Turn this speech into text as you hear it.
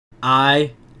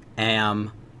I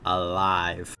am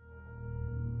alive.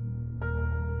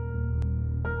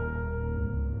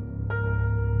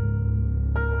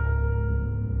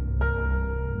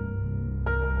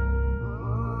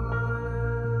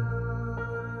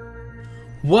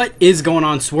 What is going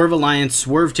on, Swerve Alliance,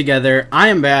 Swerve Together? I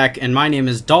am back, and my name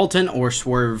is Dalton, or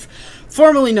Swerve,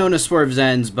 formerly known as Swerve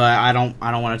Zens, but I don't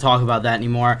want to talk about that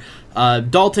anymore.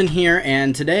 Dalton here,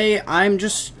 and today I'm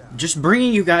just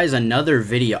bringing you guys another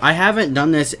video. I haven't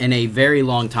done this in a very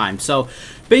long time. So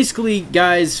basically,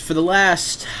 guys, for the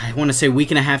last, I want to say,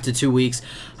 week and a half to 2 weeks,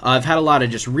 I've had a lot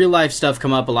of just real life stuff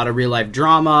come up, a lot of real life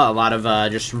drama, a lot of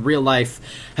just real life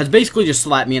has basically just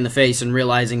slapped me in the face, and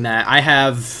realizing that I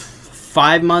have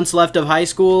 5 months left of high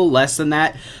school, less than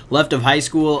that, left of high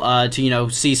school to, you know,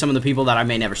 see some of the people that I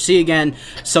may never see again,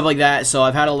 stuff like that. So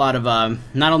I've had a lot of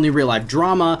not only real life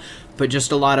drama, but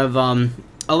just a lot of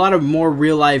more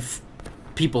real life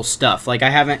people stuff. Like, I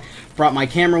haven't brought my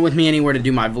camera with me anywhere to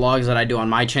do my vlogs that I do on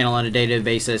my channel on a day-to-day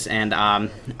basis, and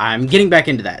I'm getting back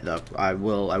into that, though. I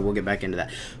will get back into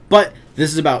that. But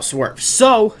this is about Swerve.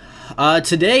 So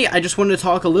today, I just wanted to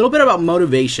talk a little bit about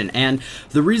motivation, and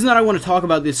the reason that I want to talk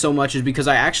about this so much is because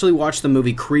I actually watched the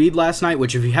movie Creed last night,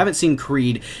 which, if you haven't seen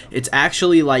Creed, it's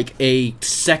actually like a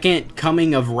second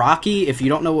coming of Rocky. If you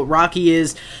don't know what Rocky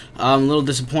is, I'm a little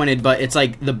disappointed, but it's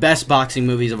like the best boxing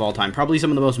movies of all time. Probably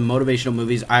some of the most motivational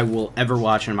movies I will ever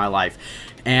watch in my life.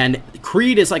 And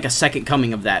Creed is like a second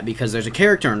coming of that, because there's a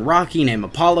character in Rocky named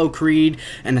Apollo Creed,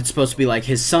 and it's supposed to be like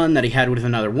his son that he had with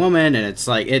another woman, and it's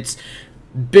like, it's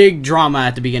big drama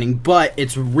at the beginning, but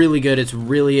it's really good. It's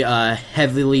really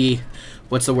heavily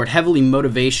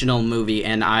motivational movie,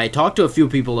 and I talked to a few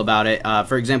people about it.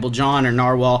 For example, John or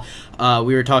Narwhal,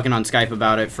 we were talking on Skype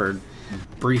about it for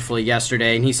briefly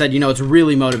yesterday, and he said, you know, it's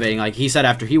really motivating. Like, he said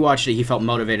after he watched it, he felt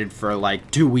motivated for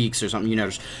like 2 weeks or something, you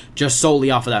know, just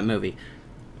solely off of that movie.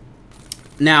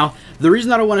 Now, the reason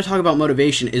that I want to talk about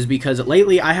motivation is because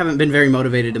lately I haven't been very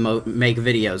motivated to make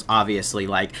videos, obviously.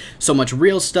 Like, so much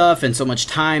real stuff and so much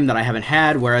time that I haven't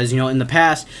had, whereas, you know, in the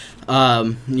past,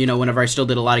 you know, whenever I still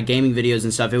did a lot of gaming videos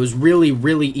and stuff, it was really,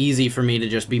 really easy for me to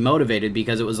just be motivated,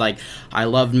 because it was like, I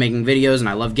loved making videos and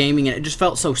I loved gaming, and it just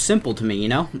felt so simple to me, you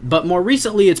know? But more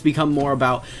recently, it's become more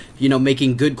about, you know,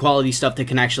 making good quality stuff that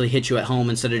can actually hit you at home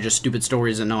instead of just stupid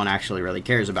stories that no one actually really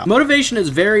cares about. Motivation is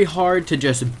very hard to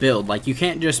just build. Like, you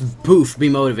can't just poof be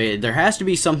motivated. There has to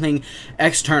be something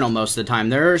external most of the time.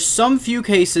 There are some few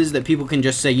cases that people can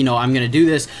just say, you know, I'm going to do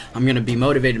this, I'm going to be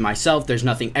motivated myself, there's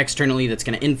nothing externally that's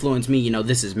going to influence me, you know,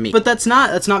 this is me. But that's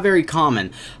not very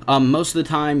common. Most of the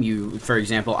time, for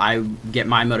example, I get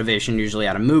my motivation usually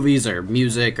out of movies or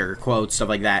music or quotes, stuff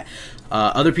like that.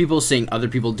 Other people, seeing other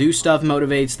people do stuff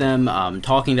motivates them.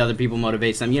 Talking to other people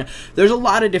motivates them. You know, there's a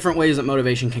lot of different ways that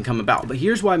motivation can come about. But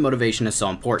here's why motivation is so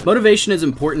important. Motivation is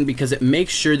important because it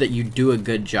makes sure that you do a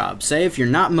good job. Say if you're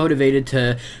not motivated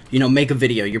to, you know, make a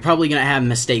video, you're probably going to have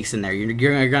mistakes in there. You're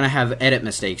going to have edit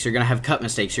mistakes. You're going to have cut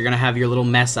mistakes. You're going to have your little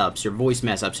mess ups, your voice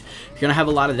mess ups. You're going to have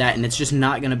a lot of that, and it's just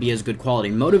not going to be as good quality.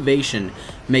 Motivation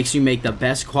makes you make the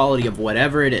best quality of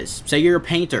whatever it is. Say you're a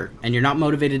painter and you're not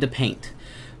motivated to paint.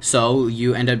 So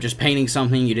you end up just painting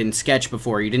something you didn't sketch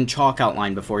before, you didn't chalk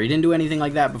outline before, you didn't do anything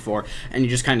like that before, and you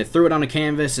just kind of threw it on a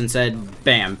canvas and said,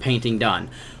 bam, painting done.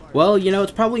 Well, you know,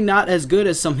 it's probably not as good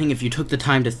as something if you took the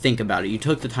time to think about it. You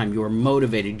took the time, you were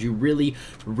motivated, you really,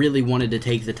 really wanted to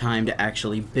take the time to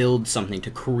actually build something, to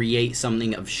create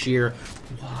something of sheer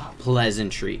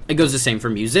pleasantry. It goes the same for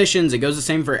musicians, it goes the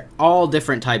same for all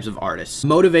different types of artists.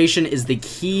 Motivation is the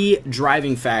key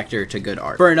driving factor to good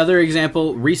art. For another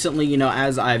example, recently, you know,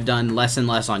 as I've done less and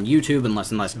less on YouTube and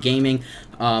less gaming,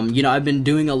 you know, I've been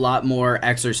doing a lot more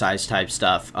exercise type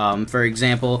stuff. For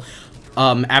example,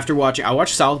 after watching, I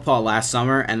watched Southpaw last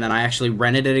summer, and then I actually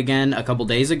rented it again a couple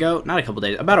days ago. Not a couple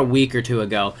days, about a week or two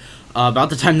ago. About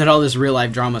the time that all this real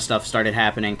life drama stuff started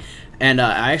happening. And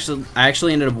I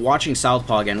actually ended up watching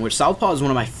Southpaw again, which Southpaw is one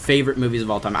of my favorite movies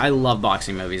of all time. I love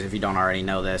boxing movies, if you don't already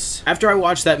know this. After I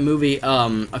watched that movie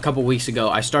a couple weeks ago,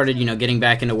 I started, you know, getting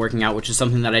back into working out, which is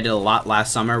something that I did a lot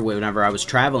last summer whenever I was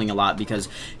traveling a lot, because,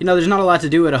 you know, there's not a lot to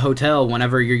do at a hotel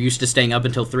whenever you're used to staying up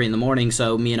until 3 in the morning.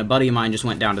 So me and a buddy of mine just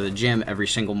went down to the gym every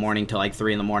single morning till like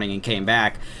 3 in the morning and came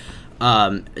back.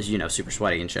 As you know, super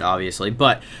sweaty and shit, obviously,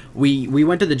 but we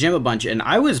went to the gym a bunch, and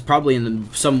I was probably in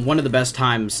one of the best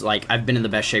times. Like, I've been in the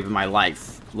best shape of my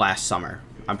life last summer.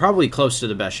 I'm probably close to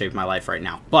the best shape of my life right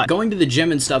now. But going to the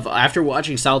gym and stuff, after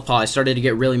watching Southpaw, I started to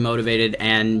get really motivated.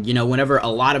 And, you know, whenever a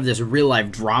lot of this real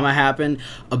life drama happened,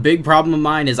 a big problem of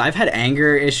mine is I've had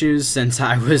anger issues since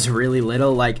I was really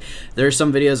little. Like, there's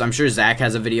some videos, I'm sure Zach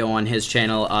has a video on his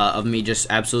channel of me just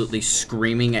absolutely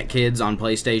screaming at kids on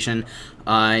PlayStation.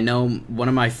 I know one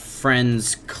of my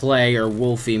friends, Clay or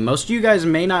Wolfie, most of you guys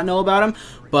may not know about him,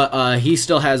 but he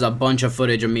still has a bunch of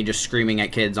footage of me just screaming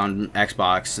at kids on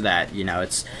Xbox that, you know,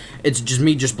 it's just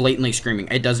me just blatantly screaming.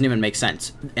 It doesn't even make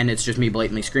sense, and it's just me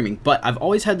blatantly screaming. But I've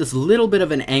always had this little bit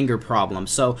of an anger problem.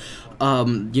 So,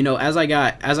 you know, as I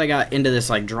got into this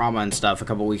like drama and stuff a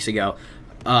couple weeks ago,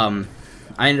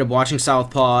 I ended up watching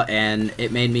Southpaw, and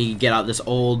it made me get out this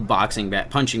old punching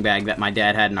bag that my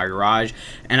dad had in our garage,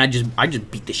 and I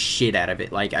just beat the shit out of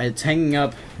it. Like, it's hanging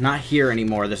up, not here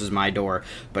anymore, this is my door,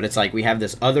 but it's like we have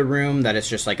this other room that is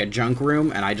just like a junk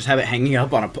room, and I just have it hanging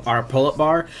up on our pull-up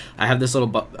bar. I have this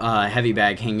little heavy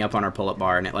bag hanging up on our pull-up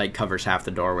bar, and it like covers half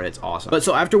the doorway. It's awesome. But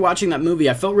so after watching that movie,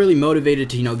 I felt really motivated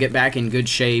to, you know, get back in good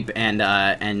shape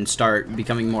and start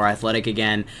becoming more athletic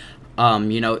again.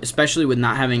 You know, especially with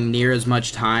not having near as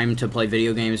much time to play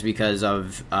video games because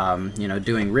of, you know,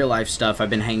 doing real life stuff.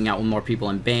 I've been hanging out with more people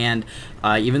in band.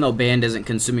 Even though band isn't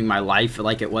consuming my life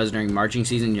like it was during marching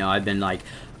season, you know, I've been like,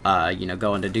 you know,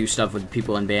 going to do stuff with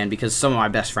people in band because some of my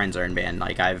best friends are in band.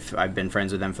 Like, I've been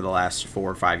friends with them for the last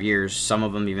 4 or 5 years, some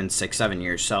of them even 6, 7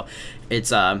 years. So it's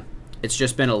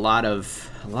just been a lot of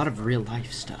real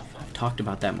life stuff. I've talked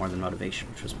about that more than motivation,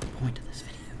 which was the point of this video.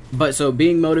 But so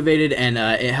being motivated, and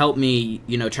it helped me,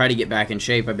 you know, try to get back in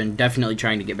shape. I've been definitely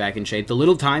trying to get back in shape. The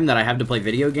little time that I have to play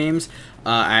video games,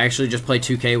 I actually just play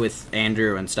 2K with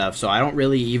Andrew and stuff. So I don't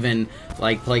really even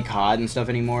like play COD and stuff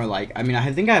anymore. Like, I mean,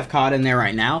 I think I have COD in there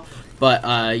right now.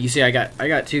 But you see, I got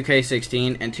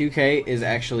 2K16, and 2K is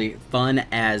actually fun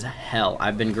as hell.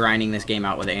 I've been grinding this game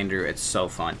out with Andrew. It's so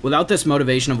fun. Without this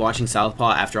motivation of watching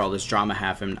Southpaw after all this drama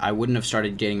happened, I wouldn't have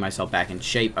started getting myself back in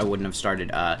shape. I wouldn't have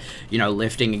started, you know,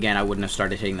 lifting again. I wouldn't have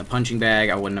started hitting the punching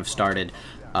bag. I wouldn't have started,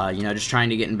 you know, just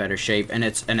trying to get in better shape. And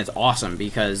it's awesome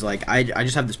because, like, I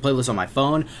just have this playlist on my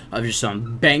phone of just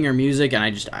some banger music, and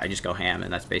I just go ham,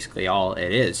 and that's basically all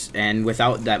it is. And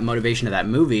without that motivation of that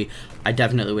movie, I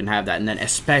definitely wouldn't have that. And then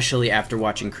especially after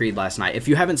watching Creed last night. If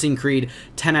you haven't seen Creed,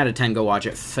 10 out of 10, go watch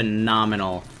it.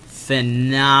 Phenomenal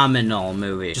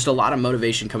movie. Just a lot of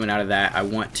motivation coming out of that. I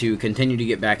want to continue to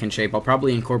get back in shape. I'll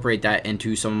probably incorporate that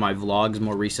into some of my vlogs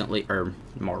more recently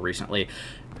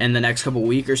in the next couple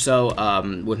week or so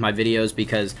with my videos,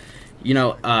 because, you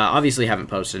know, obviously haven't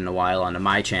posted in a while on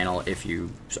my channel. If you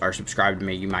are subscribed to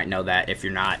me, you might know that. If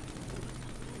you're not,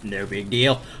 no big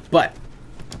deal. But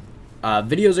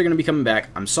videos are going to be coming back.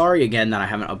 I'm sorry again that I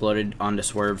haven't uploaded onto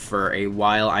Swerve for a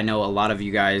while. I know a lot of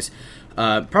you guys,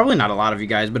 probably not a lot of you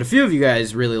guys, but a few of you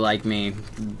guys really like me.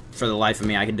 For the life of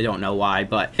me, I don't know why.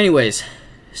 But anyways,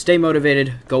 stay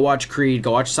motivated. Go watch Creed.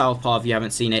 Go watch Southpaw if you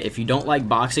haven't seen it. If you don't like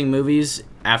boxing movies,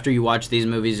 after you watch these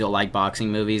movies, you'll like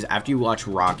boxing movies. After you watch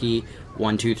Rocky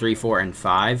 1, 2, 3, 4, and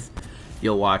 5,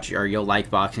 you'll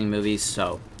like boxing movies.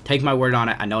 So take my word on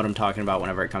it. I know what I'm talking about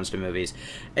whenever it comes to movies.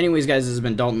 Anyways, guys, this has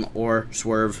been Dalton or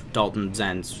Swerve, Dalton,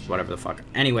 Zens, whatever the fuck.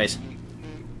 Anyways,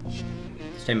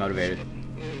 stay motivated.